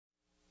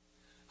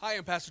Hi,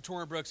 I'm Pastor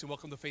Torrin Brooks, and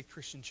welcome to Faith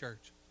Christian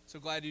Church.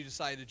 So glad you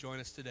decided to join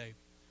us today.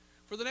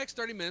 For the next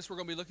 30 minutes, we're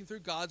going to be looking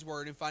through God's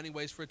Word and finding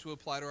ways for it to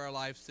apply to our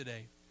lives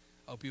today.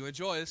 I hope you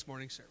enjoy this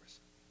morning's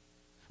service.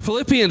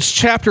 Philippians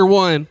chapter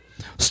 1,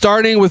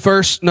 starting with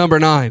verse number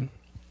 9.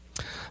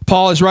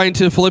 Paul is writing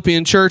to the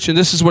Philippian church, and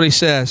this is what he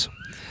says.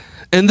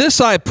 "And this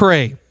I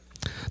pray,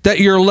 that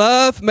your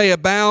love may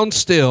abound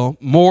still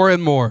more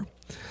and more,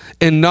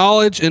 in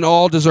knowledge and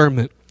all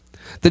discernment,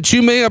 that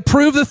you may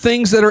approve the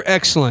things that are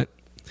excellent,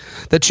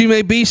 that you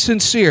may be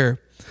sincere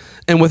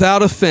and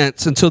without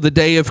offense until the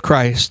day of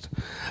Christ,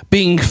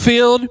 being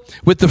filled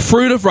with the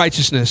fruit of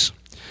righteousness,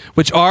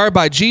 which are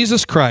by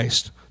Jesus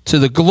Christ, to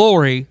the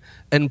glory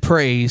and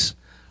praise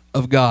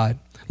of God."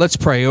 Let's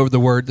pray over the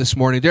word this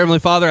morning. Dear Heavenly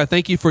Father, I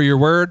thank you for your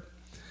word.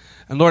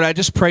 And Lord, I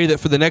just pray that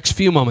for the next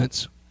few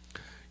moments,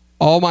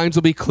 all minds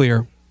will be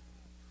clear.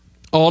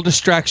 All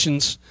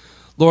distractions,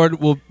 Lord,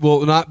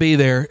 will not be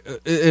there.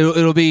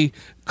 It'll be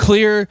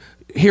clear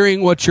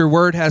hearing what your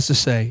word has to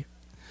say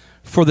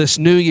for this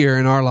new year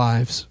in our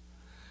lives.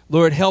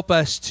 Lord, help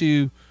us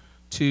to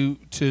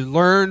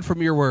learn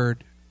from your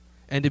word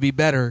and to be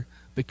better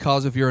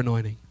because of your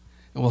anointing.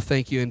 And we'll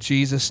thank you in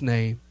Jesus'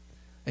 name.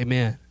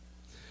 Amen.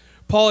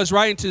 Paul is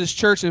writing to this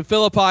church in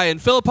Philippi,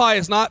 and Philippi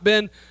has not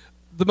been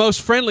the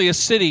most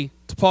friendliest city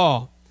to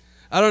Paul.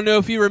 I don't know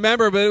if you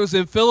remember, but it was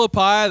in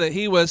Philippi that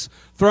he was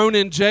thrown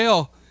in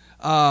jail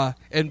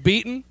and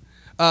beaten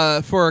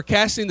for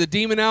casting the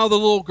demon out of the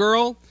little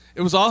girl.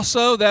 It was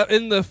also that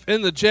in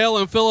the jail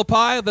in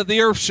Philippi that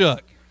the earth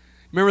shook.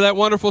 Remember that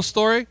wonderful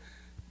story?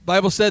 The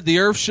Bible said the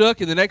earth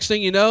shook, and the next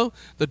thing you know,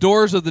 the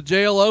doors of the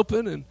jail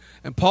opened,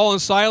 and Paul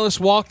and Silas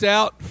walked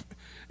out,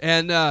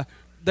 and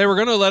they were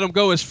going to let them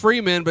go as free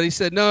men, but he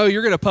said, no,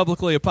 you're going to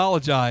publicly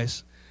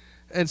apologize.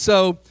 And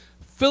so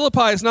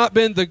Philippi has not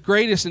been the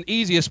greatest and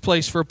easiest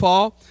place for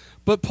Paul,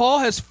 but Paul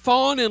has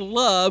fallen in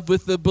love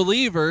with the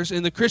believers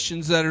and the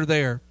Christians that are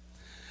there.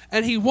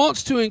 And he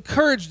wants to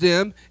encourage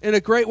them in a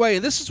great way.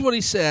 And this is what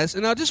he says.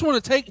 And I just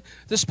want to take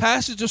this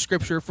passage of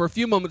Scripture for a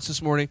few moments this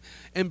morning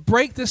and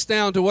break this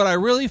down to what I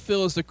really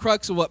feel is the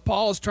crux of what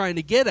Paul is trying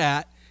to get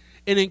at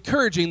in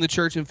encouraging the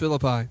church in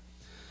Philippi.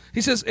 He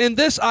says, "In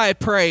this I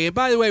pray." And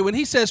by the way, when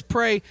he says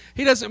pray,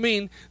 he doesn't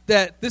mean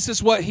that this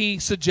is what he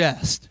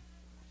suggests.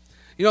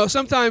 You know,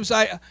 sometimes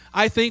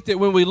I think that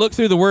when we look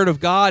through the Word of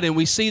God and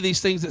we see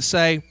these things that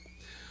say,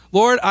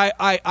 Lord,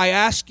 I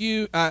ask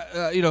you,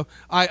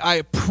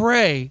 I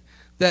pray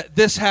that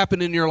this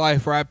happen in your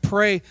life, or I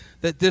pray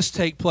that this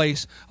take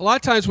place. A lot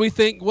of times we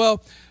think,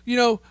 well, you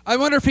know, I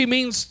wonder if he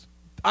means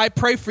I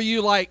pray for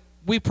you like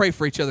we pray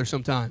for each other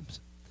sometimes.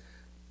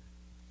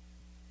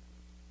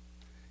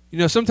 You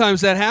know,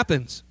 sometimes that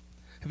happens.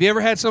 Have you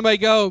ever had somebody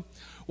go,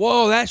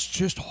 whoa, that's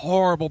just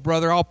horrible,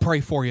 brother, I'll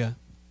pray for you.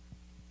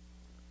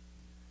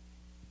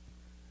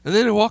 And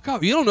then they walk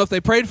off. You don't know if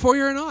they prayed for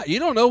you or not. You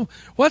don't know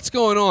what's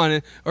going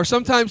on. Or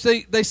sometimes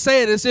they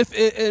say it as if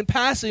in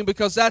passing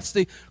because that's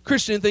the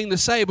Christian thing to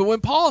say. But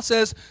when Paul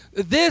says,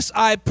 "This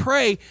I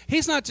pray,"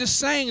 he's not just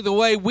saying the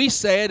way we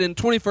say it in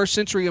 21st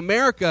century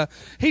America.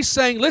 He's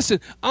saying, listen,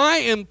 I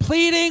am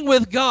pleading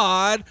with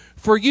God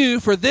for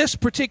you for this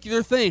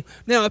particular thing.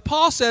 Now, if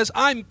Paul says,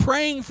 I'm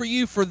praying for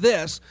you for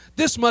this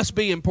must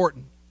be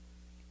important.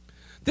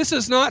 This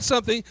is not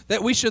something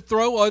that we should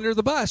throw under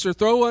the bus or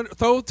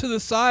throw to the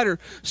side or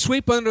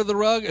sweep under the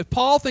rug. If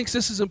Paul thinks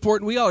this is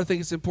important, we ought to think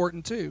it's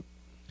important too.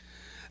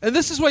 And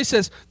this is what he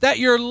says, that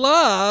your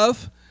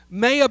love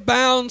may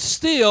abound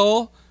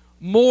still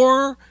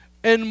more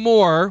and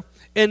more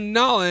in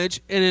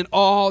knowledge and in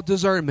all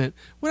discernment.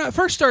 When I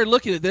first started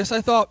looking at this,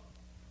 I thought,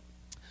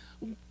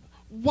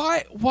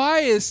 why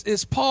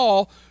is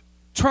Paul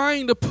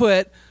trying to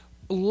put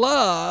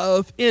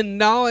love in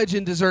knowledge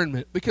and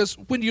discernment? Because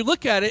when you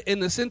look at it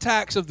in the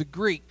syntax of the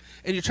Greek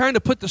and you're trying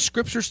to put the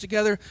scriptures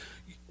together,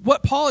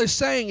 what Paul is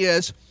saying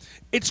is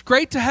it's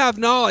great to have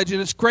knowledge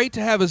and it's great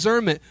to have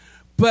discernment,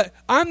 but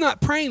I'm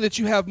not praying that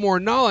you have more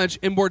knowledge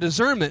and more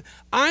discernment.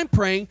 I'm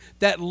praying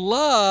that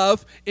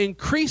love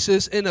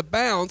increases and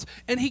abounds.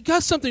 And he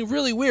does something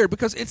really weird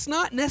because it's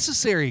not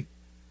necessary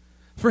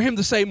for him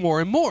to say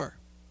more and more.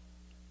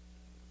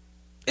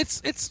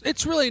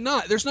 It's really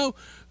not.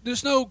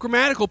 There's no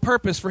grammatical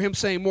purpose for him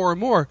saying more and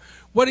more.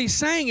 What he's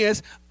saying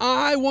is,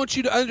 I want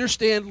you to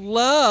understand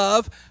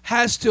love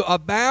has to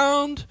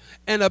abound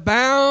and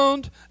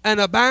abound and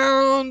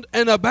abound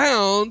and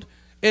abound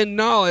in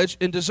knowledge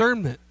and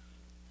discernment.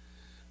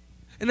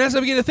 And as I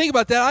begin to think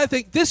about that, I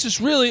think this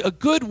is really a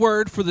good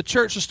word for the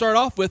church to start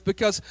off with,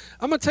 because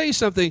I'm going to tell you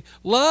something.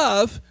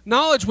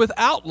 Knowledge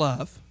without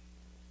love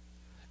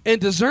and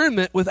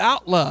discernment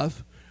without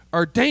love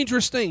are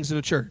dangerous things in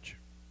a church.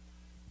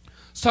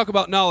 Let's talk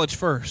about knowledge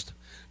first.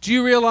 Do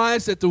you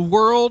realize that the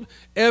world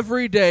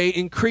every day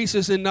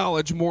increases in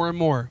knowledge more and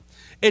more?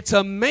 It's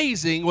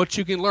amazing what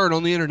you can learn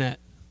on the internet.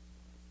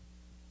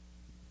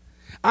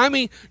 I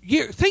mean,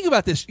 think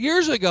about this.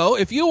 Years ago,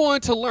 if you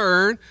wanted to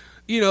learn,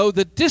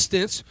 the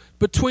distance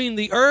between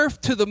the earth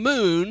to the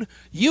moon,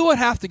 you would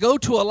have to go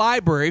to a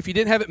library if you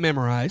didn't have it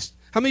memorized.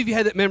 How many of you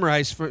had it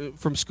memorized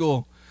from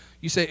school?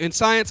 You say, in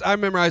science, I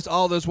memorized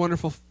all those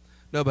wonderful...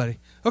 Nobody.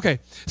 Okay,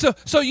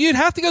 so you'd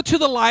have to go to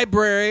the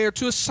library or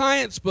to a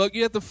science book.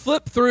 You'd have to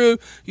flip through.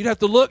 You'd have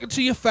to look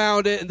until you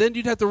found it, and then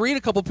you'd have to read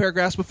a couple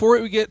paragraphs before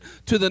it would get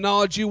to the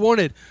knowledge you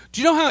wanted. Do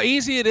you know how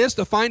easy it is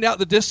to find out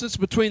the distance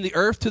between the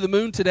earth to the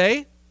moon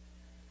today?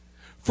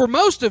 For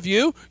most of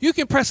you, you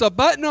can press a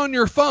button on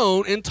your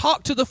phone and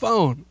talk to the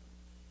phone.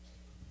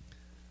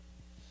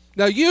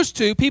 Now, used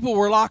to, people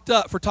were locked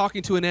up for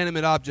talking to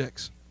inanimate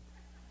objects.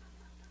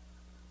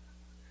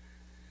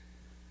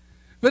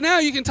 But now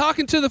you can talk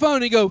into the phone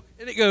and it goes,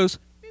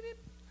 beep, beep.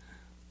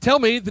 Tell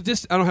me the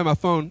distance. I don't have my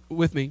phone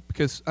with me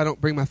because I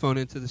don't bring my phone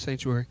into the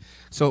sanctuary,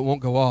 so it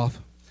won't go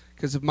off.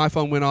 Because if my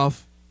phone went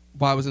off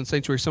while I was in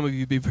sanctuary, some of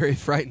you would be very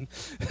frightened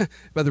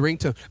by the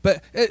ringtone.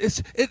 But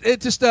it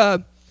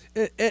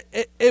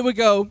would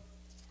go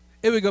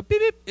beep,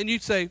 beep, and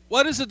you'd say,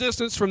 what is the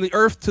distance from the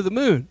earth to the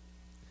moon?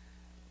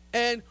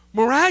 And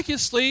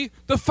miraculously,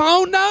 the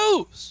phone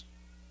knows.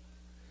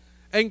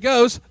 And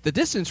goes, the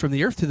distance from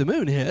the earth to the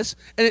moon is,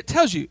 and it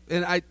tells you,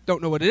 and I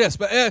don't know what it is,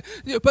 but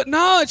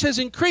knowledge has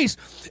increased.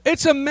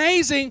 It's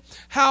amazing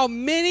how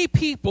many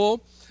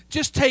people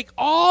just take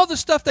all the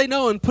stuff they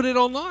know and put it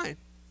online.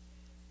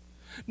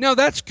 Now,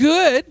 that's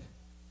good,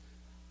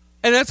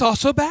 and that's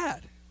also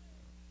bad.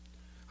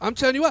 I'm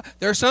telling you what,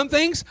 there are some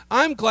things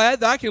I'm glad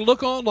that I can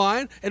look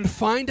online and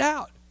find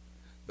out.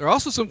 There are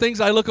also some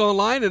things I look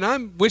online and I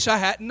wish I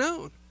hadn't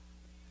known.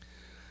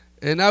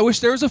 And I wish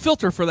there was a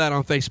filter for that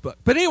on Facebook.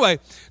 But anyway,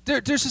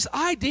 there's this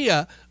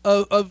idea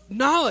of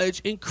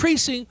knowledge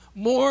increasing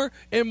more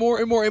and more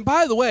and more. And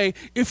by the way,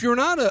 if you're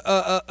not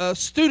a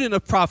student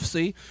of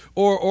prophecy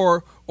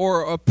or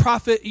a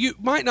prophet, you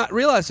might not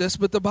realize this,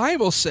 but the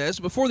Bible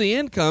says before the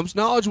end comes,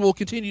 knowledge will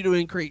continue to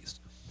increase.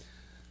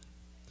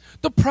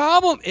 The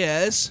problem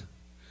is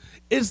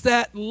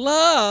that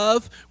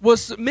love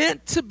was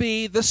meant to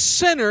be the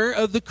center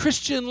of the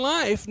Christian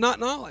life, not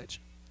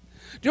knowledge.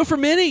 You know, for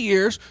many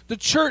years, the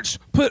church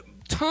put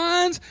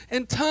tons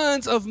and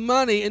tons of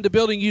money into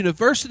building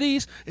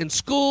universities and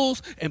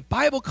schools and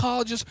Bible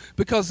colleges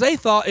because they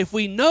thought if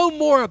we know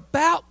more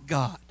about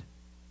God,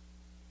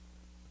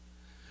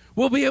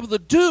 we'll be able to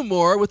do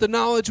more with the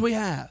knowledge we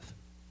have.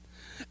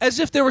 As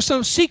if there was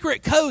some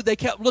secret code they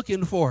kept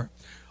looking for.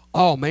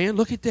 Oh, man,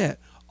 look at that.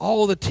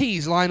 All the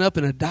T's line up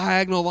in a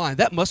diagonal line.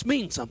 That must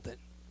mean something.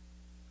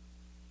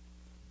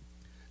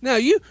 Now,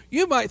 you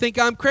might think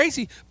I'm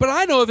crazy, but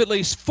I know of at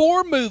least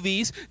 4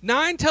 movies,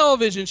 9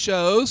 television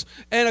shows,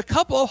 and a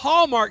couple of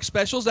Hallmark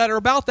specials that are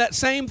about that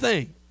same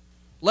thing.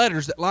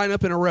 Letters that line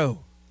up in a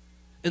row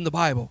in the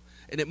Bible,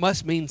 and it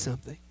must mean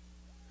something.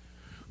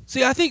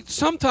 See, I think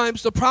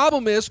sometimes the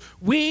problem is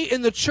we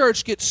in the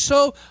church get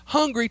so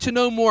hungry to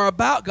know more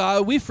about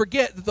God, we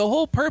forget that the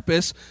whole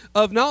purpose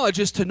of knowledge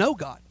is to know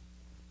God.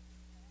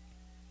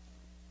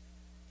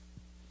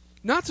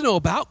 Not to know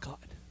about God.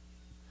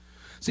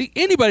 See,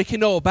 anybody can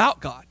know about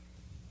God.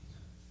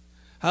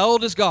 How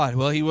old is God?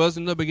 Well, he was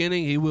in the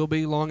beginning. He will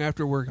be long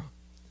after we're gone.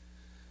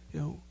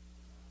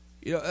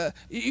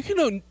 You can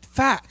know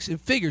facts and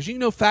figures. You can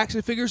know facts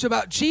and figures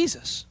about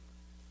Jesus.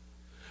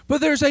 But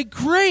there's a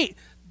great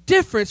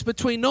difference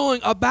between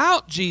knowing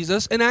about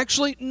Jesus and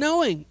actually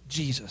knowing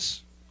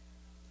Jesus.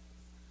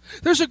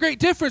 There's a great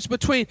difference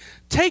between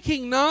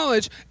taking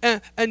knowledge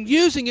and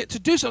using it to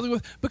do something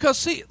with. Because,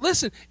 see,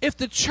 listen, if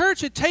the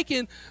church had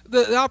taken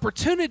the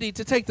opportunity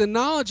to take the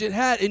knowledge it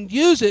had and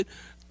use it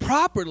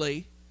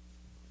properly,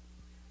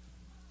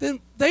 then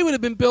they would have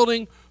been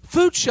building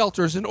food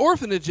shelters and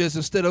orphanages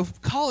instead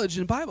of college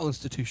and Bible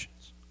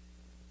institutions.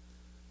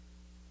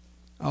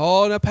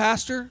 Oh, now,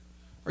 Pastor,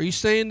 are you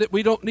saying that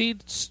we don't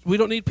need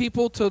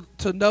people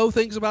to know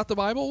things about the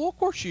Bible? Well, of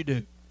course you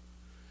do.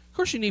 Of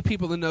course you need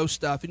people to know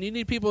stuff, and you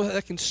need people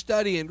that can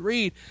study and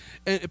read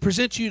and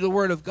present you the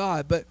Word of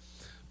God, but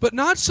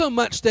not so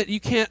much that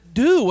you can't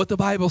do what the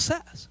Bible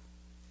says.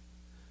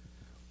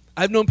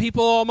 I've known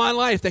people all my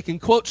life that can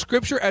quote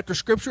Scripture after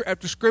Scripture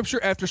after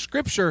Scripture after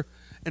Scripture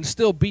and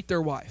still beat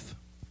their wife.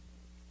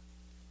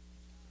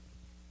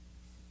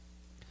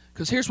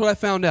 Because here's what I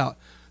found out.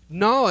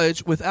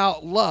 Knowledge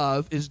without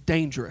love is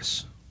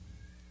dangerous.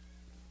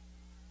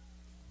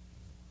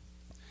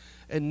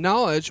 And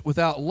knowledge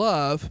without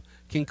love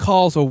can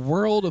cause a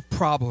world of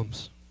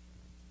problems.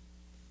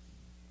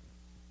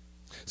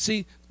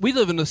 See, we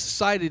live in a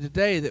society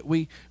today that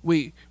when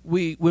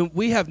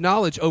we have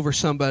knowledge over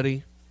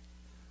somebody,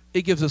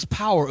 it gives us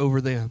power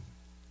over them.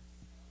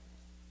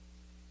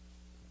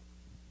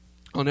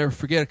 I'll never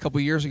forget a couple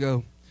years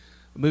ago,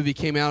 a movie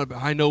came out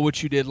about I Know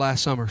What You Did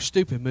Last Summer.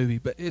 Stupid movie,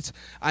 but it's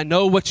I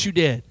Know What You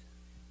Did.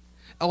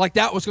 Like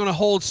that was going to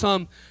hold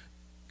some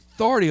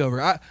authority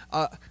over. I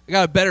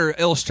got a better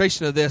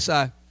illustration of this.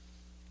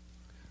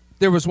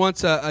 There was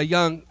once a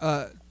young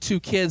 2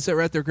 kids that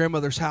were at their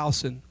grandmother's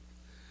house, and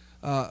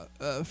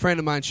a friend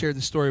of mine shared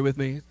the story with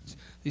me.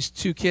 These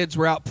 2 kids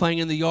were out playing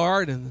in the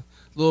yard, and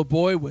the little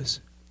boy was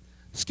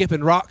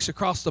skipping rocks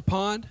across the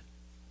pond.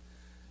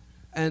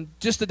 And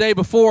just the day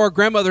before,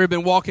 grandmother had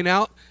been walking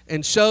out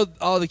and showed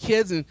all the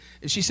kids, and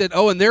she said,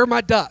 "Oh, and there are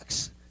my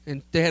ducks."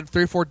 And they had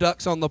 3 or 4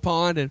 ducks on the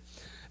pond,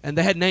 and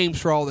they had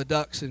names for all the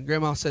ducks. And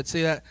Grandma said,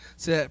 see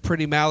that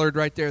pretty mallard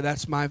right there?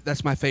 That's my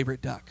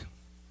favorite duck.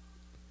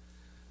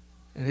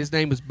 And his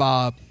name is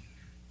Bob.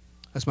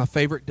 That's my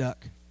favorite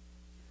duck.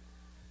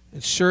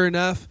 And sure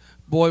enough,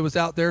 boy was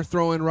out there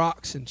throwing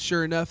rocks, and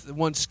sure enough, the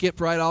one skipped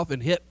right off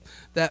and hit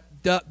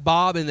that duck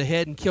Bob in the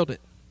head and killed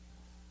it.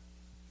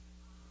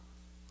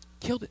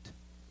 Killed it.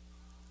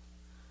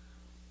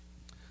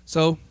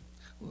 So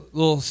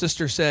little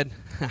sister said,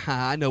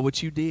 I know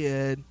what you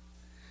did.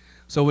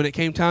 So when it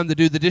came time to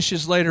do the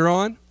dishes later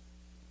on,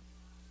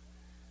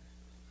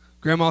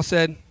 Grandma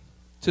said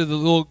to the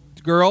little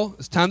girl,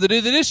 it's time to do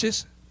the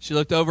dishes. She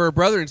looked over her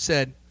brother and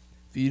said,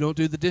 if you don't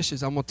do the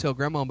dishes, I'm going to tell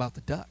Grandma about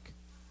the duck.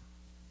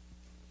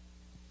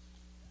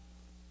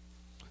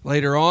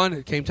 Later on,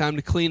 it came time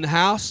to clean the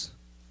house.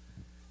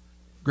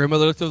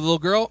 Grandmother looked at the little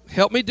girl,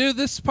 help me do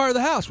this part of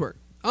the housework.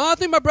 Oh, I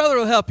think my brother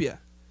will help you.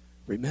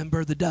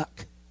 Remember the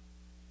duck.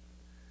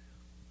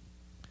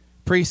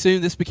 Pretty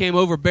soon, this became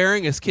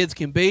overbearing, as kids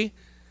can be.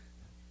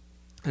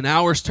 And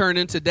hours turned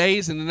into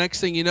days, and the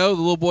next thing you know,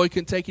 the little boy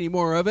couldn't take any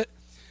more of it.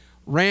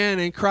 Ran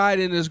and cried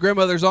in his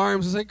grandmother's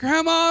arms and said,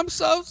 Grandma, I'm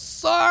so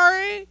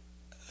sorry.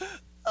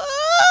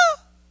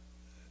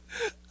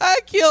 I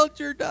killed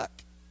your duck.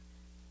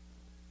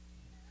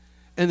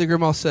 And the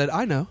grandma said,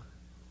 I know.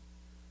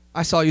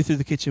 I saw you through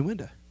the kitchen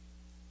window.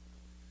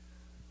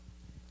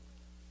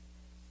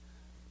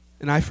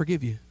 And I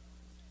forgive you.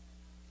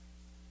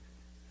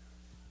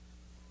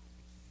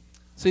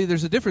 See,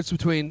 there's a difference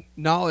between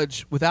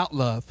knowledge without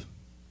love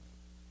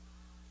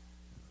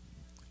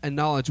and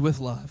knowledge with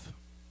love.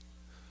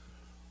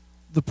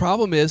 The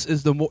problem is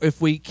the more, if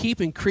we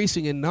keep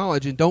increasing in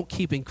knowledge and don't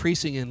keep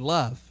increasing in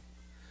love,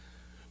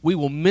 we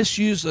will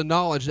misuse the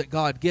knowledge that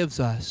God gives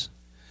us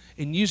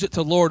and use it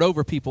to lord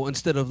over people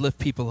instead of lift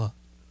people up.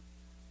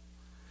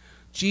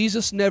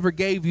 Jesus never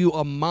gave you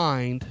a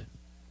mind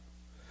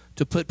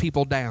to put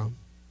people down.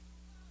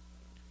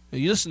 Now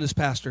you listen to this,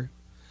 Pastor.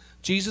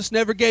 Jesus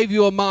never gave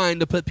you a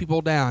mind to put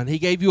people down. He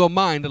gave you a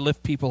mind to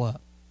lift people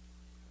up.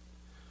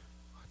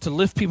 To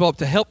lift people up,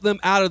 to help them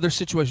out of their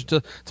situation,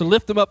 to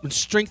lift them up and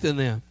strengthen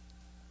them.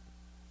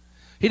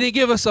 He didn't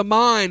give us a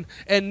mind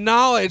and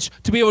knowledge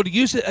to be able to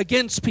use it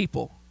against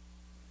people.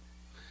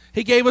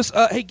 He gave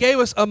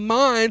us a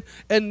mind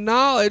and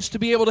knowledge to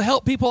be able to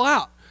help people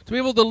out, to be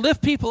able to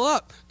lift people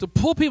up, to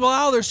pull people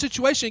out of their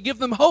situation and give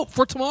them hope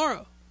for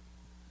tomorrow.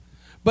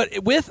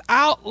 But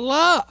without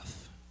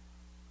love,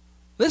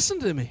 listen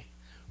to me,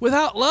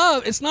 without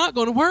love, it's not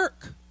going to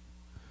work.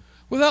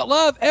 Without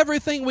love,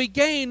 everything we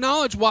gain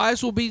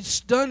knowledge-wise will be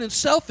done in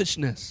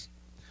selfishness.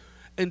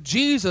 And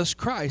Jesus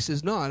Christ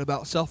is not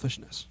about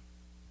selfishness.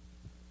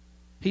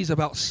 He's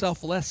about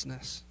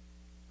selflessness.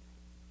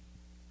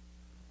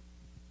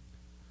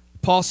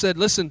 Paul said,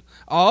 listen,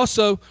 I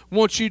also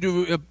want you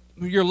to,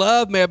 your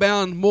love may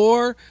abound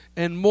more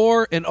and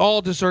more in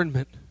all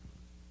discernment.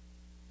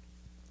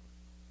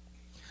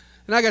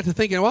 And I got to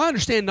thinking, well, I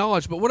understand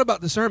knowledge, but what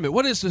about discernment?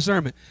 What is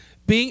discernment?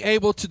 Being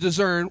able to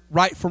discern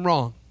right from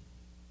wrong.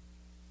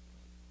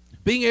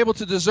 Being able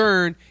to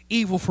discern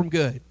evil from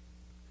good.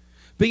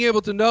 Being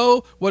able to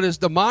know what is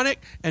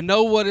demonic and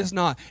know what is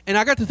not. And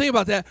I got to think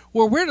about that.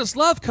 Well, where does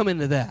love come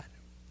into that?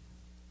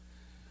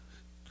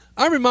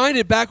 I'm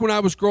reminded back when I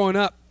was growing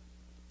up,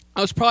 I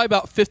was probably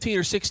about 15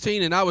 or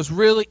 16, and I was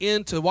really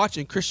into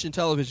watching Christian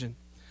television.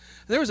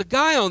 And there was a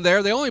guy on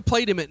there. They only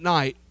played him at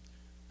night.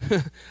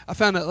 I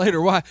found out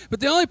later why. But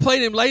they only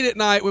played him late at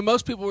night when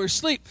most people were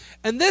asleep.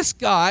 And this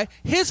guy,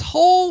 his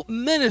whole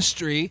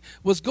ministry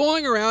was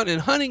going around and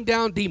hunting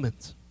down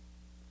demons.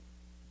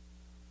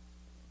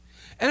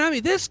 And I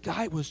mean, this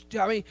guy was,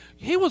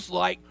 he was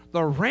like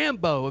the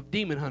Rambo of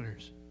demon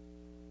hunters.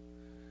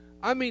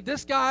 I mean,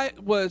 this guy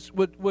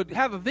would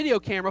have a video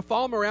camera,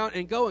 follow him around,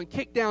 and go and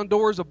kick down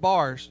doors of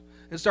bars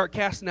and start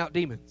casting out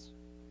demons.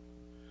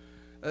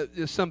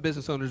 Some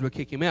business owners would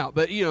kick him out,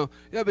 but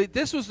but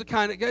this was the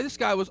kind of guy. This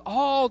guy was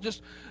all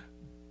just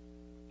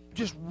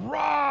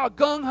raw,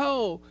 gung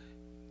ho.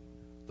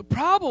 The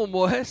problem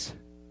is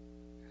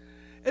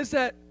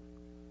that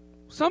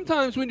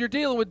sometimes when you're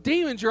dealing with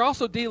demons, you're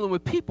also dealing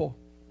with people.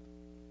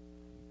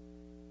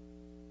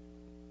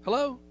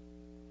 Hello,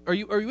 are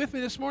you with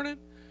me this morning?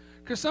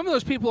 Because some of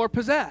those people are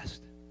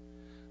possessed.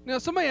 Now,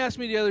 somebody asked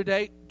me the other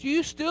day, do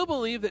you still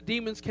believe that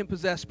demons can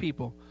possess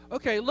people?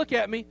 Okay, look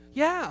at me.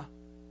 Yeah.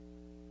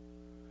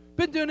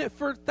 Been doing it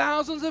for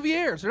thousands of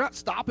years. They're not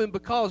stopping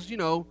because,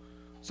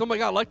 somebody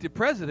got elected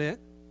president.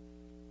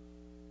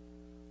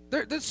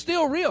 That's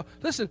still real.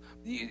 Listen,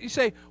 you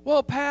say,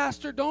 well,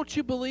 Pastor, don't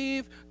you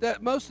believe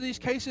that most of these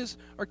cases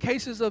are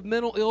cases of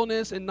mental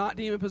illness and not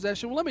demon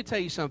possession? Well, let me tell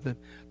you something.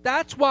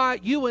 That's why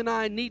you and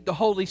I need the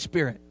Holy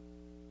Spirit.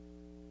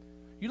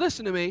 You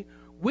listen to me.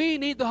 We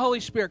need the Holy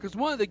Spirit because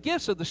one of the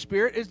gifts of the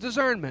Spirit is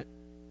discernment.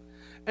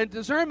 And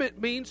discernment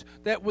means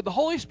that with the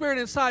Holy Spirit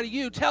inside of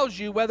you tells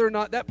you whether or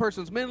not that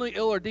person's mentally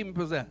ill or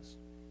demon-possessed.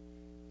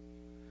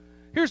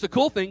 Here's the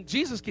cool thing.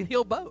 Jesus can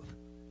heal both.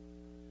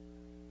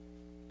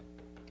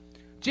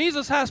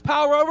 Jesus has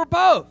power over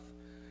both.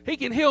 He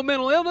can heal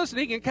mental illness and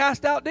he can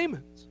cast out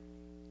demons.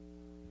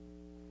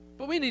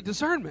 But we need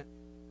discernment.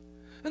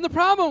 And the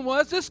problem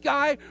was this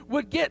guy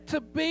would get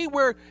to be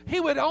where he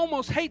would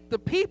almost hate the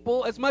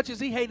people as much as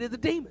he hated the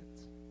demons.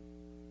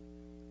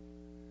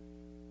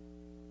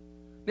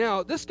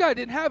 Now, this guy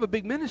didn't have a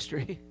big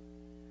ministry. He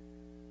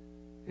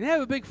didn't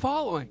have a big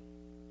following.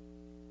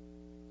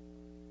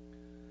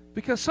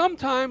 Because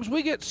sometimes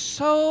we get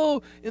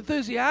so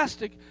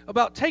enthusiastic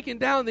about taking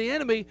down the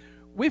enemy,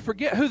 we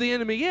forget who the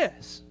enemy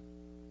is.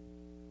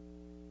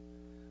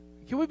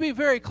 Can we be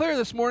very clear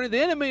this morning? The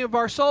enemy of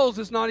our souls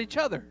is not each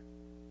other.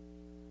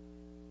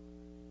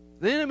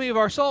 The enemy of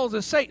our souls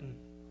is Satan.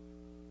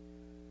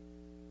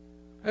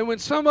 And when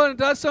someone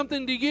does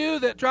something to you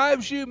that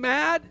drives you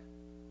mad,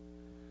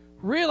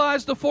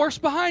 realize the force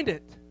behind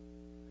it.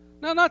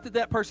 Now, not that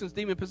that person's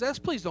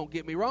demon-possessed. Please don't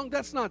get me wrong.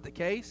 That's not the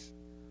case.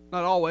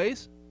 Not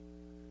always.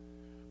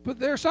 But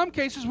there are some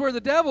cases where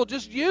the devil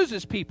just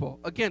uses people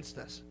against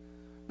us.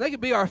 They could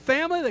be our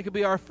family. They could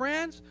be our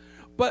friends.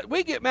 But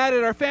we get mad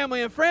at our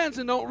family and friends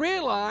and don't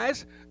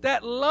realize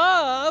that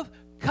love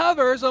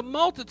covers a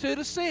multitude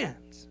of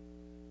sins.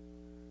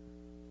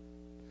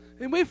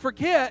 And we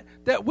forget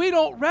that we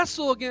don't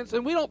wrestle against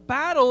and we don't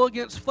battle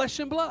against flesh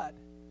and blood.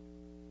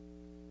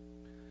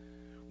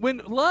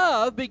 When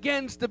love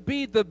begins to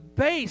be the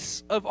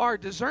base of our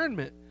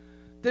discernment,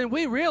 then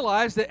we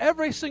realize that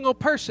every single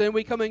person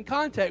we come in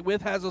contact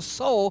with has a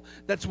soul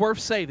that's worth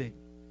saving.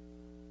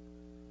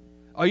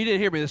 Oh, you didn't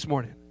hear me this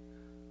morning.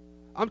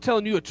 I'm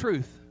telling you a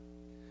truth.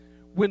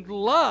 When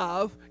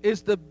love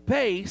is the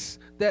base,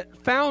 that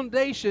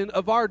foundation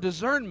of our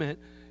discernment,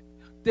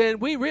 then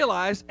we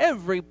realize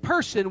every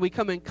person we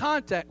come in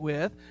contact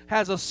with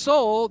has a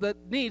soul that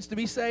needs to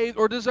be saved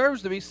or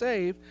deserves to be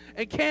saved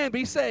and can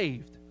be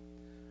saved.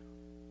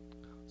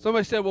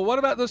 Somebody said, well, what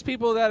about those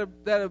people that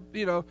have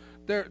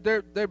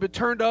they've been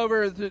turned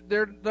over,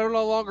 they're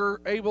no longer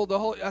able to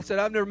hold? I said,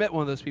 I've never met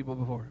one of those people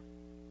before.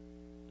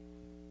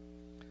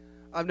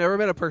 I've never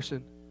met a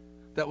person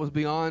that was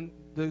beyond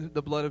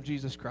the blood of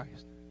Jesus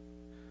Christ.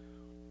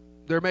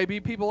 There may be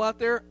people out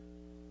there,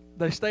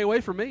 they stay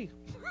away from me.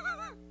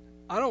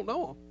 I don't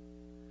know them.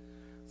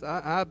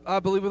 So I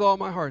believe with all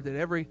my heart that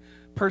every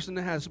person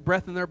that has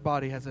breath in their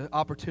body has an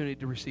opportunity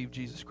to receive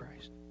Jesus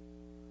Christ.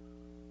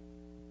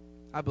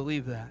 I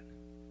believe that.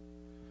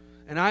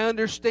 And I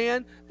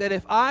understand that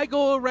if I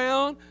go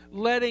around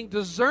letting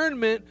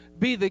discernment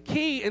be the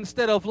key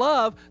instead of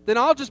love, then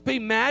I'll just be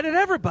mad at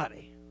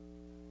everybody.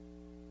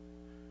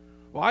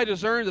 Well, I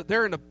discern that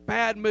they're in a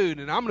bad mood,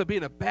 and I'm going to be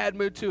in a bad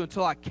mood too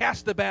until I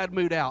cast the bad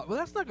mood out. Well,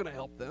 that's not going to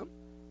help them.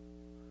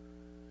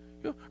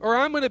 Or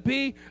I'm going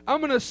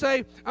to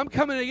say, I'm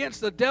coming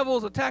against the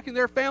devils attacking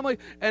their family,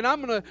 and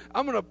I'm going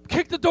to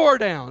kick the door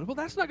down. Well,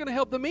 that's not going to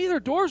help them either.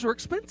 Doors are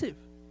expensive.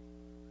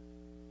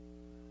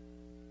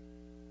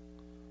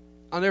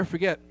 I'll never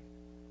forget,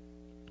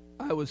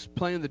 I was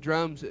playing the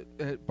drums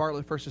at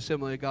Bartlett First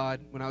Assembly of God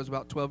when I was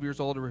about 12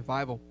 years old, a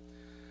revival.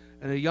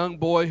 And a young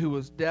boy who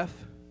was deaf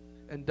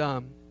and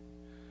dumb,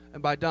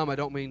 and by dumb I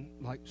don't mean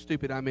like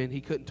stupid, I mean he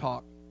couldn't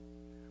talk,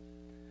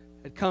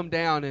 had come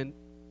down, and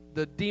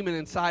the demon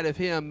inside of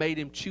him made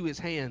him chew his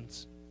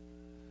hands.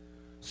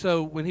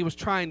 So when he was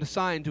trying to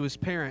sign to his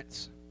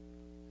parents,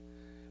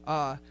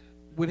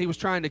 when he was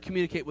trying to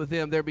communicate with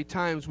them, there'd be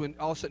times when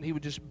all of a sudden he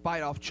would just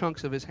bite off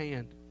chunks of his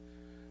hand.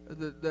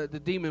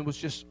 The demon was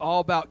just all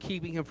about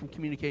keeping him from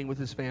communicating with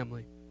his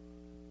family.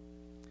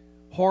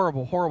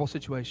 Horrible, horrible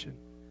situation.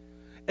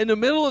 In the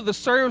middle of the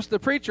service, the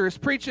preacher is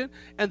preaching,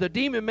 and the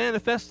demon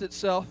manifests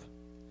itself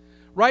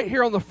right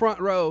here on the front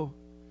row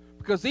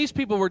because these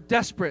people were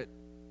desperate.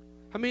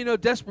 How many know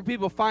desperate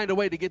people find a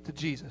way to get to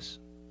Jesus?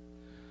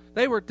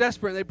 They were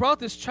desperate. They brought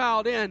this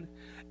child in,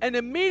 and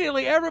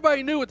immediately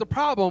everybody knew what the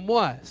problem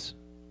was.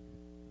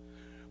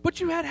 But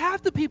you had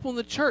half the people in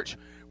the church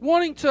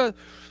wanting to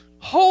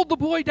hold the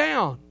boy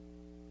down.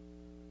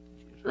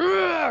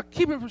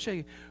 Keep him from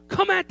shaking.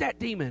 Come at that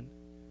demon.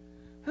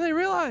 And they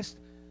realized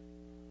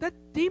that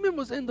demon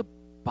was in the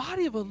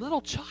body of a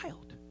little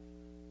child.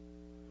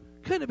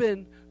 Couldn't have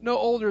been no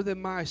older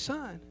than my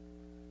son.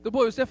 The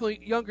boy was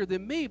definitely younger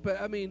than me, but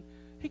I mean,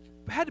 he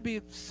had to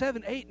be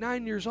 7, 8,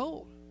 9 years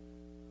old.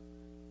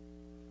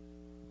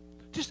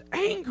 Just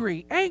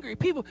angry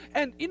people.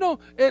 And you know,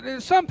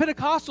 and some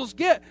Pentecostals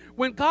get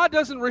when God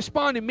doesn't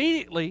respond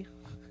immediately.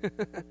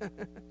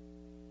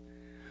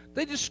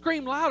 They just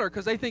scream louder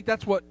because they think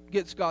that's what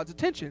gets God's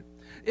attention.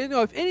 You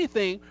know, if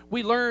anything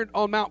we learned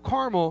on Mount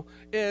Carmel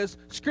is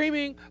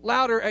screaming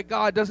louder at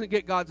God doesn't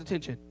get God's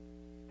attention.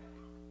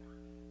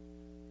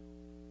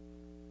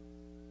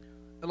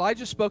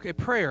 Elijah spoke a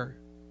prayer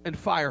and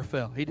fire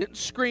fell. He didn't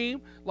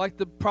scream like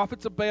the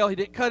prophets of Baal. He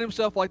didn't cut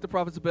himself like the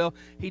prophets of Baal.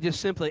 He just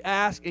simply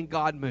asked and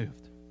God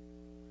moved.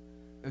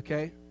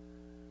 Okay?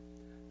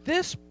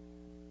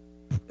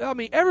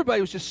 Everybody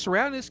was just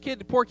surrounding this kid.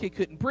 The poor kid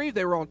couldn't breathe.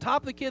 They were on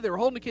top of the kid. They were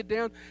holding the kid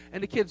down,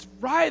 and the kid's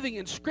writhing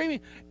and screaming.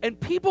 And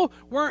people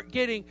weren't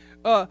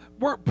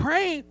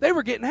praying. They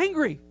were getting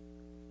angry.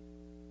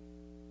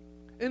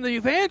 And the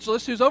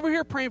evangelist, who's over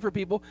here praying for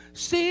people,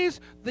 sees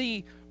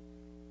the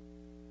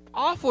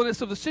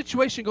awfulness of the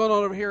situation going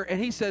on over here, and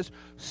he says,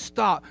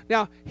 stop.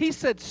 Now, he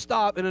said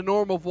stop in a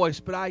normal voice,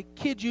 but I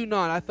kid you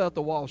not, I felt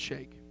the walls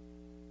shake.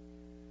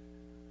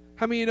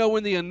 How many of you know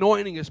when the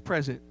anointing is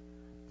present,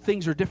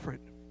 things are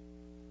different?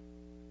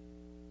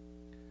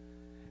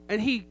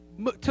 And he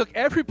took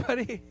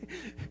everybody.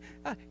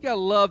 You gotta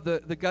love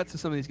the guts of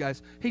some of these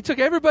guys. He took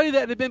everybody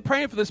that had been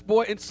praying for this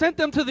boy and sent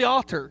them to the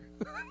altar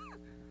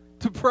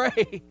to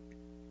pray.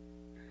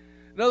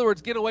 In other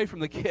words, get away from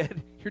the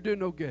kid. You're doing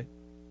no good.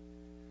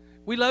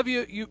 We love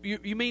you.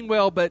 You mean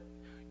well, but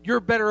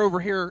you're better over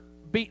here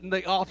beating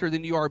the altar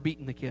than you are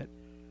beating the kid.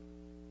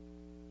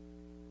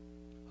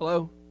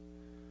 Hello?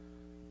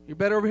 You're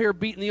better over here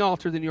beating the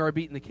altar than you are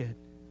beating the kid.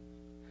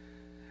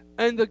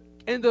 And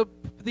the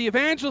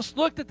evangelist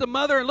looked at the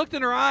mother and looked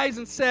in her eyes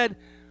and said,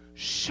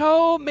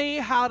 show me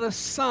how to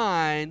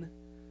sign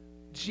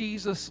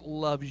Jesus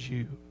loves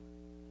you.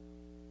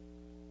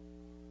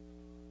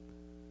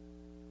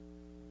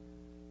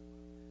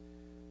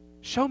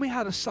 Show me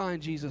how to sign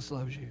Jesus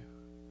loves you.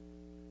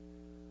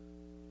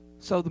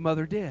 So the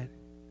mother did.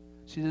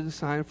 She did the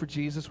sign for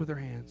Jesus with her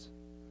hands.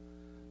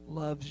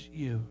 Loves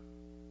you.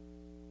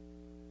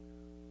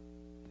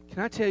 Can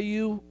I tell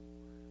you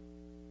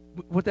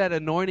what that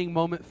anointing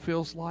moment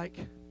feels like?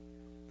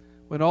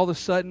 When all of a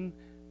sudden,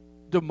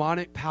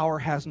 demonic power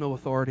has no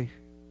authority.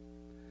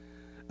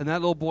 And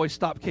that little boy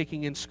stopped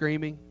kicking and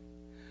screaming.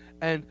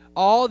 And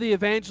all the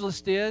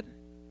evangelist did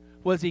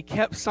was he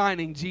kept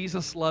signing,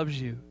 Jesus loves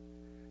you.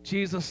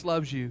 Jesus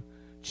loves you.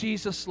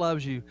 Jesus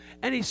loves you.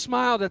 And he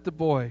smiled at the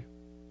boy.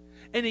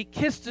 And he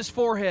kissed his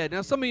forehead.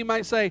 Now, some of you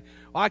might say,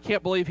 oh, I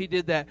can't believe he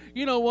did that.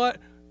 You know what?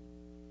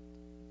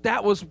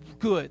 That was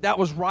good. That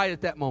was right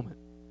at that moment.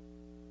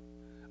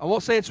 I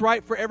won't say it's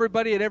right for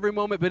everybody at every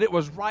moment, but it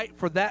was right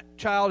for that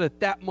child at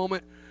that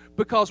moment.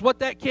 Because what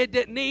that kid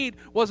didn't need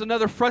was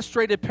another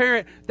frustrated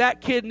parent.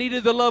 That kid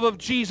needed the love of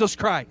Jesus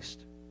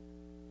Christ.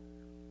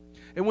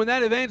 And when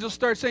that evangelist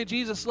started saying,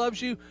 Jesus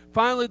loves you,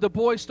 finally the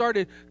boy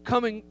started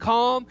coming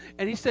calm.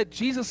 And he said,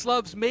 Jesus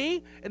loves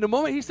me? And the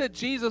moment he said,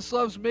 Jesus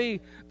loves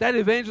me, that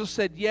evangelist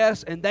said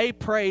yes. And they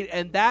prayed.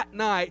 And that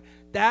night,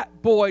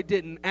 that boy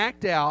didn't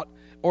act out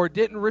or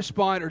didn't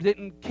respond or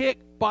didn't kick,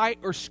 bite,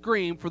 or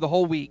scream for the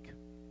whole week.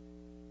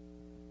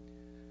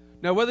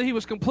 Now, whether he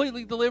was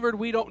completely delivered,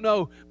 we don't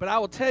know. But I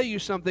will tell you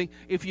something.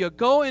 If you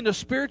go into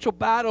spiritual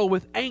battle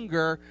with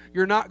anger,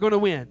 you're not going to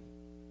win.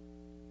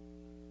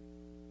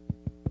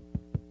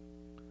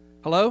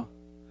 Hello?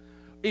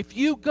 If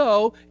you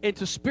go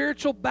into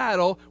spiritual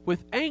battle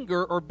with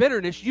anger or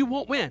bitterness, you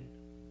won't win.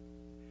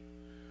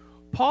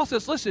 Paul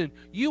says, listen,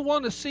 you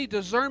want to see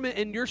discernment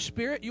in your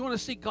spirit? You want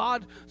to see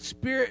God's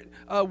Spirit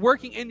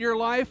working in your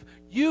life?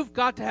 You've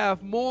got to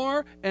have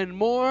more and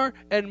more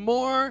and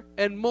more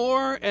and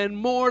more and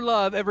more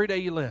love every day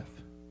you live.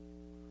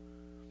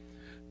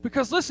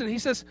 Because listen, he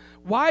says,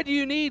 why do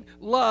you need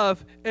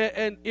love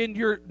and in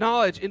your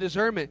knowledge and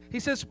discernment? He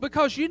says,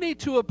 because you need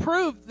to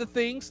approve the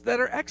things that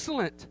are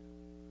excellent.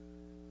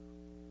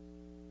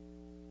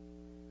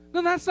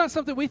 No, that's not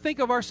something we think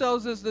of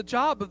ourselves as the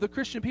job of the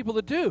Christian people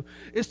to do,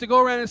 is to go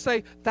around and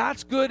say,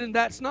 that's good and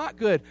that's not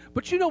good.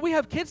 But you know, we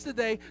have kids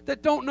today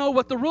that don't know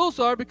what the rules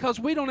are because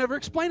we don't ever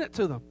explain it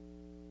to them.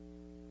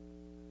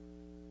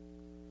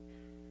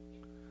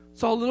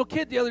 Saw a little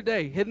kid the other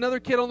day, hit another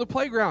kid on the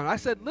playground. I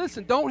said,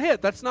 listen, don't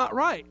hit. That's not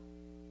right.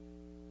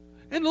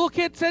 And the little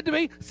kid said to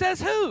me,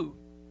 says who?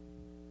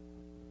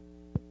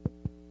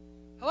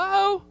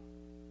 Hello?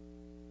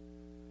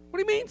 What do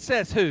you mean,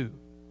 says who?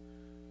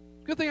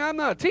 Good thing I'm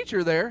not a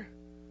teacher there.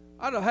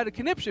 I don't know how to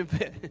conniption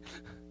fit.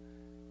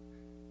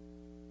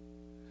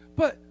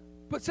 But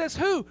says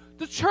who?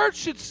 The church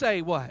should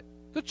say what?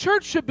 The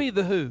church should be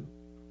the who.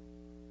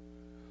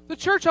 The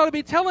church ought to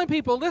be telling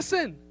people,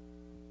 listen,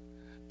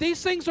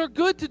 these things are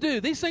good to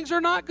do. These things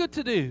are not good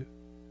to do.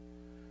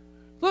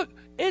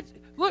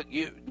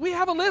 We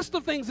have a list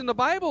of things in the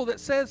Bible that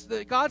says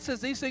that God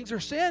says these things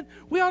are sin.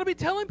 We ought to be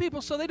telling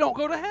people so they don't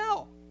go to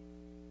hell.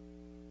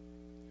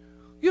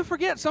 You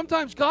forget,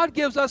 sometimes God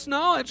gives us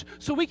knowledge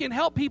so we can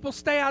help people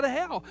stay out of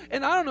hell.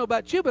 And I don't know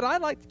about you, but I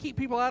like to keep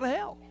people out of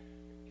hell.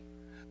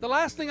 The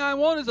last thing I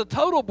want is a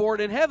total board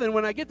in heaven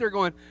when I get there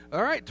going,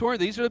 all right, Tori,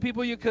 these are the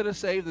people you could have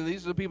saved, and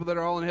these are the people that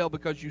are all in hell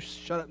because you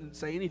shut up and didn't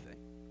say anything.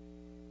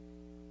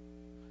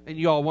 And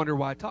you all wonder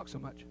why I talk so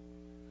much.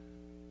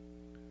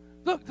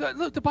 Look,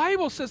 the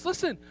Bible says,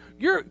 listen,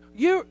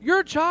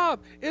 your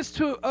job is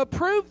to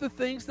approve the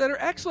things that are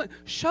excellent.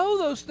 Show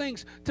those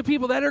things to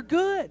people that are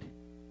good.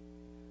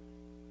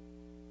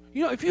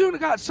 You know, if you've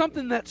got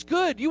something that's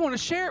good, you want to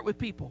share it with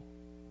people.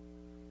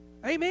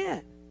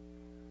 Amen.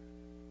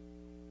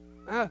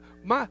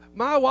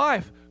 My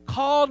wife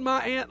called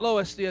my Aunt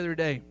Lois the other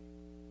day,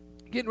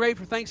 getting ready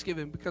for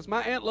Thanksgiving, because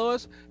my Aunt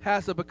Lois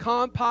has a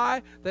pecan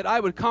pie that I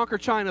would conquer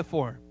China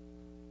for.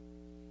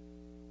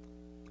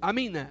 I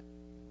mean that.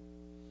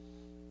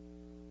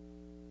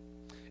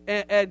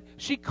 And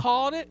she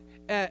called it,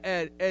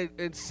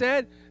 and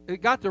said,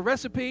 and got the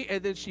recipe,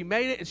 and then she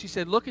made it, and she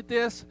said, look at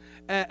this.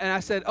 And I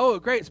said, oh,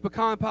 great, it's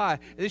pecan pie.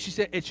 And then she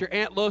said, it's your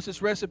Aunt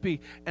Lois's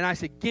recipe. And I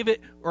said, give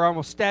it, or I'm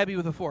going to stab you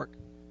with a fork.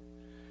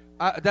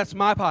 That's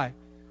my pie.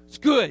 It's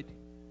good.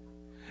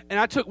 And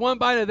I took one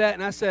bite of that,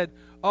 and I said,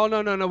 oh,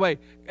 no, wait.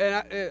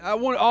 And I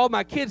wanted all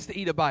my kids to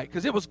eat a bite,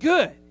 because it was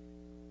good.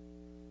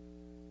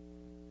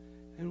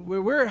 And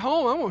when we're at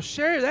home, I'm going to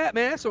share that,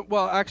 man.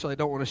 Well, actually, I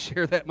don't want to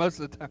share that most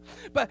of the time.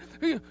 But,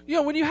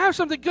 when you have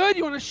something good,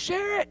 you want to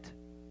share it.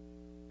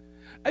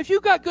 If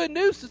you've got good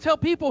news to tell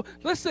people,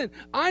 listen,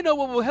 I know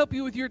what will help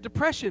you with your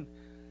depression.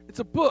 It's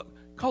a book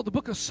called the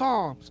Book of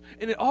Psalms,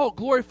 and it all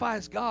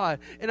glorifies God.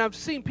 And I've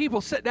seen people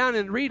sit down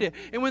and read it,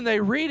 and when they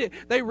read it,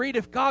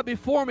 if God be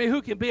for me,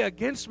 who can be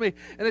against me?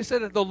 And they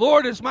said, the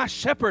Lord is my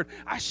shepherd,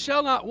 I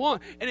shall not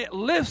want. And it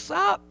lifts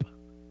up.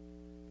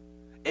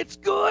 It's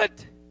good.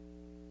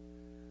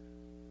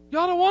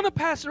 Y'all don't want to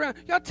pass it around.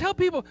 Y'all tell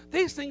people,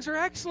 these things are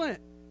excellent.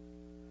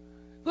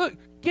 Look,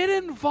 get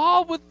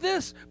involved with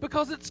this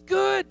because it's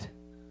good.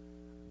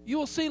 You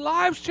will see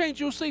lives change.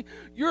 You'll see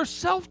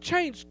yourself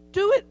change.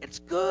 Do it. It's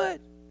good.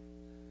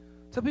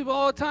 Tell people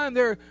all the time,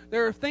 there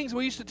are things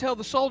we used to tell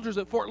the soldiers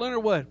at Fort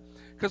Leonard Wood,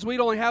 because we'd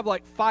only have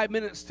like 5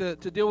 minutes to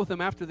deal with them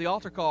after the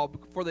altar call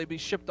before they'd be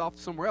shipped off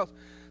somewhere else.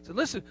 So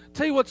listen,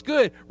 tell you what's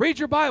good. Read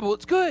your Bible.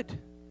 It's good.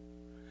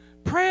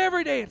 Pray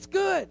every day. It's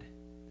good.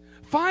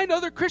 Find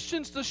other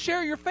Christians to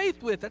share your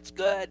faith with. That's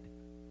good.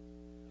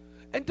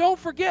 And don't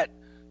forget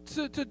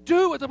to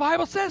do what the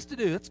Bible says to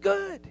do. It's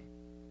good.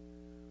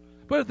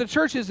 But if the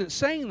church isn't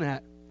saying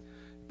that,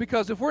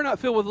 because if we're not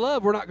filled with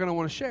love, we're not going to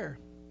want to share.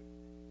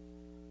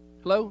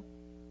 Hello?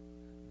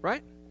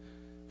 Right?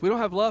 If we don't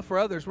have love for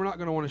others, we're not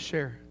going to want to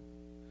share.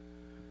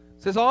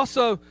 It says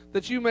also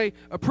that you may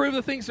approve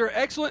the things that are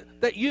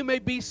excellent, that you may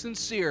be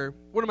sincere.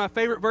 One of my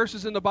favorite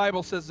verses in the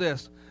Bible says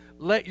this: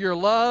 let your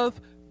love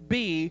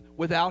be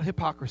without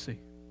hypocrisy.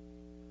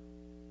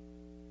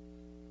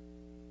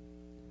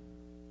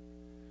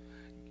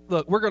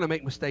 Look, we're going to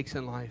make mistakes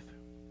in life,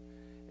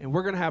 and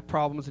we're going to have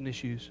problems and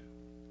issues.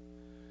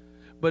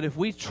 But if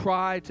we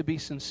try to be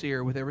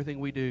sincere with everything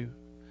we do,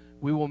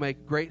 we will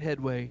make great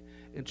headway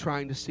in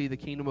trying to see the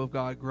kingdom of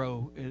God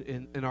grow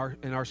in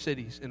our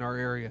cities, in our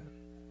area.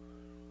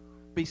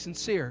 Be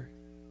sincere.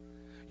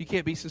 You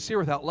can't be sincere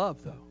without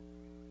love, though.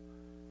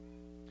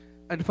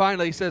 And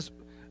finally, he says,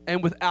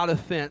 and without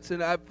offense.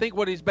 And I think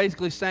what he's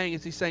basically saying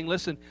is, he's saying,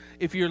 listen,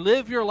 if you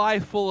live your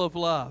life full of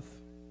love,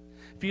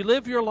 if you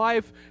live your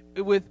life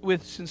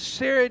with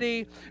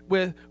sincerity,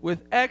 with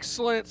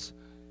excellence,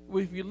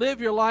 if you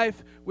live your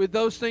life with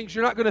those things,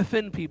 you're not going to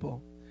offend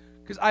people.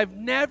 Because I've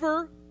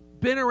never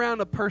been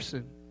around a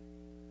person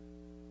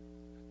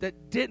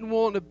that didn't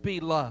want to be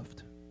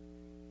loved.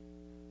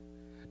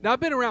 Now, I've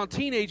been around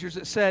teenagers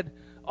that said,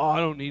 oh, I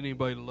don't need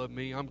anybody to love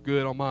me. I'm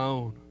good on my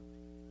own.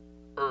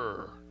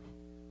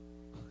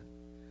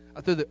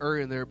 I threw the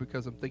in there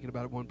because I'm thinking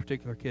about one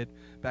particular kid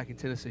back in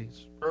Tennessee.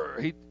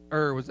 He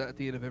was at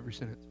the end of every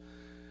sentence.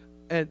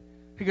 And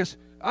he goes,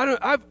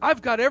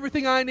 I've got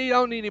everything I need. I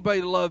don't need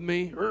anybody to love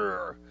me.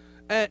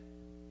 And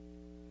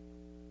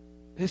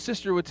his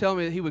sister would tell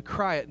me that he would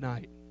cry at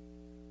night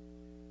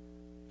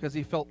because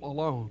he felt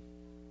alone.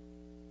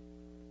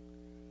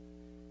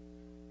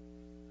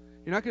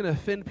 You're not going to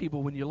offend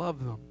people when you love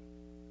them.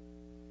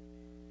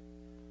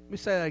 Let me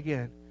say that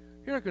again.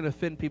 You're not going to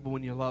offend people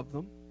when you love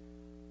them,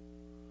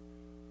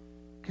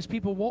 because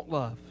people won't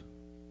love.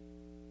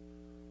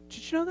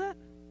 Did you know that?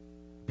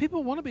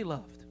 People want to be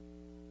loved.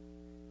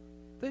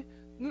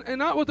 And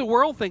not what the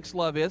world thinks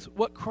love is,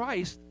 what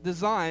Christ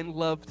designed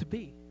love to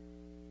be.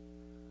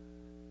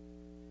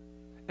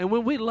 And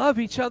when we love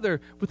each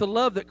other with the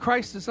love that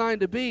Christ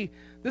designed to be,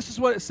 this is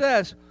what it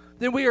says: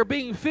 then we are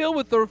being filled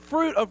with the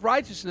fruit of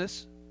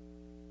righteousness,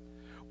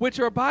 which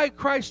are by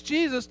Christ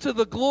Jesus, to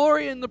the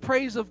glory and the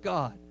praise of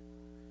God.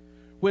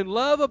 When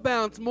love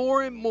abounds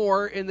more and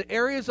more in the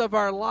areas of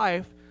our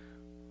life,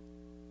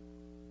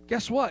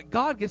 guess what?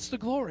 God gets the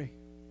glory.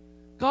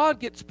 God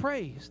gets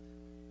praised.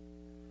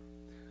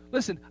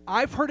 Listen,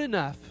 I've heard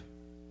enough.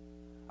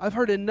 I've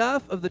heard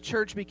enough of the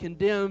church be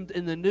condemned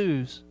in the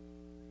news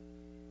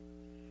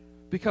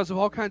because of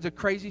all kinds of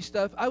crazy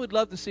stuff. I would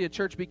love to see a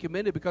church be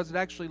commended because it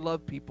actually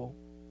loved people.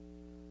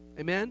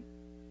 Amen?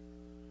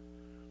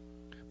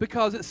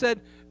 Because it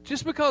said,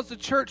 just because the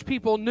church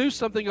people knew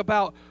something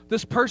about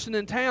this person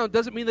in town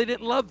doesn't mean they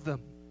didn't love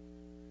them.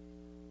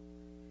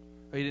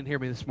 Oh, you didn't hear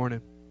me this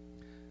morning.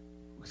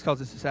 It's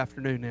because it's this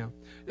afternoon now.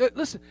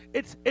 Listen,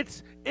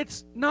 it's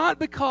not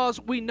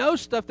because we know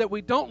stuff that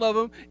we don't love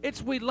them.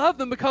 It's we love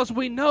them because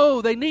we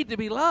know they need to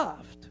be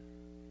loved.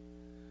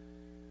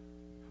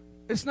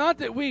 It's not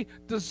that we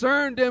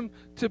discern them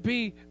to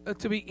be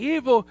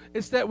evil.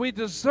 It's that we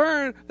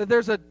discern that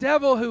there's a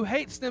devil who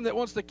hates them, that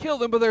wants to kill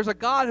them, but there's a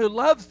God who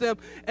loves them.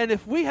 And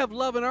if we have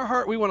love in our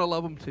heart, we want to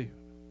love them too.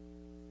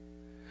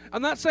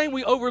 I'm not saying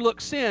we overlook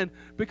sin,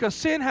 because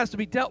sin has to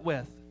be dealt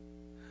with.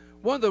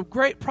 One of the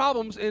great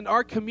problems in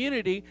our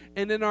community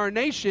and in our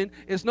nation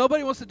is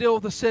nobody wants to deal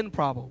with the sin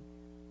problem.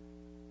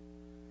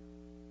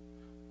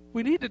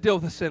 We need to deal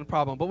with the sin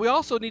problem, but we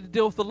also need to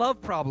deal with the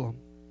love problem.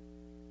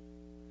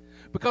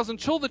 Because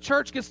until the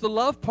church gets the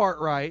love part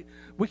right,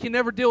 we can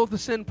never deal with the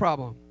sin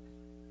problem.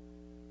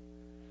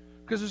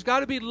 Because there's got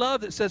to be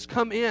love that says,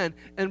 come in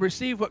and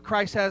receive what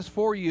Christ has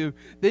for you.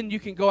 Then you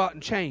can go out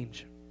and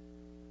change.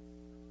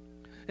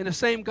 And the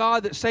same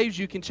God that saves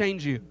you can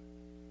change you.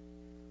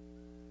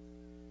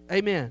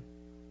 Amen.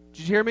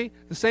 Did you hear me?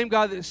 The same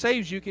God that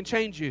saves you can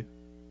change you.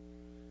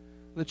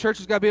 The church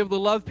has got to be able to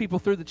love people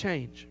through the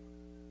change.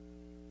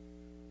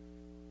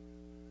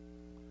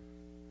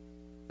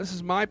 This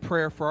is my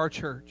prayer for our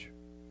church.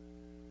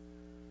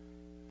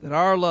 That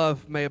our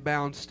love may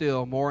abound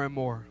still more and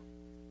more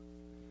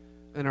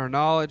in our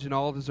knowledge and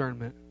all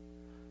discernment.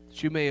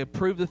 That you may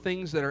approve the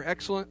things that are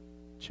excellent.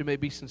 That you may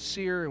be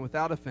sincere and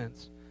without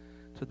offense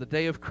to the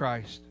day of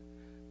Christ,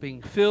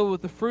 being filled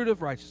with the fruit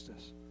of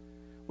righteousness,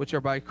 which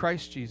are by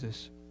Christ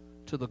Jesus,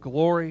 to the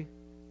glory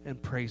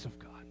and praise of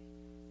God.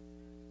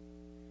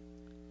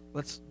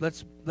 Let's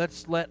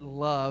let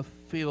love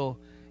fill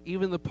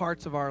even the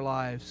parts of our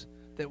lives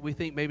that we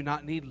think maybe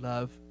not need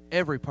love.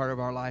 Every part of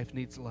our life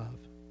needs love.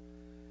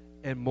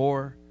 And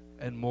more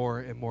and more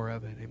and more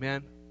of it.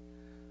 Amen?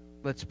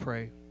 Let's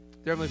pray.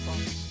 Dear Heavenly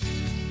Father,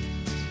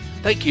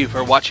 thank you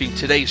for watching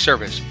today's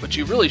service, but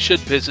you really should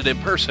visit in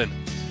person.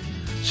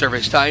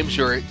 Service times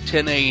are at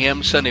 10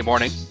 a.m. Sunday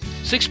morning,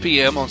 6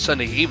 p.m. on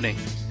Sunday evening,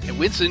 and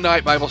Wednesday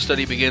night Bible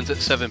study begins at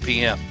 7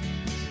 p.m.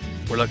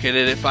 We're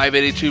located at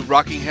 582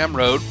 Rockingham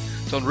Road.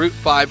 It's on Route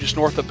 5 just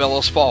north of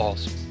Bellows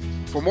Falls.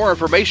 For more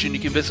information, you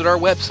can visit our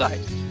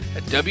website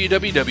at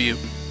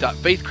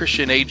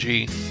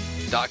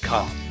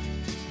www.faithchristianag.com.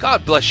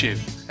 God bless you,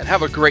 and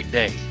have a great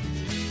day.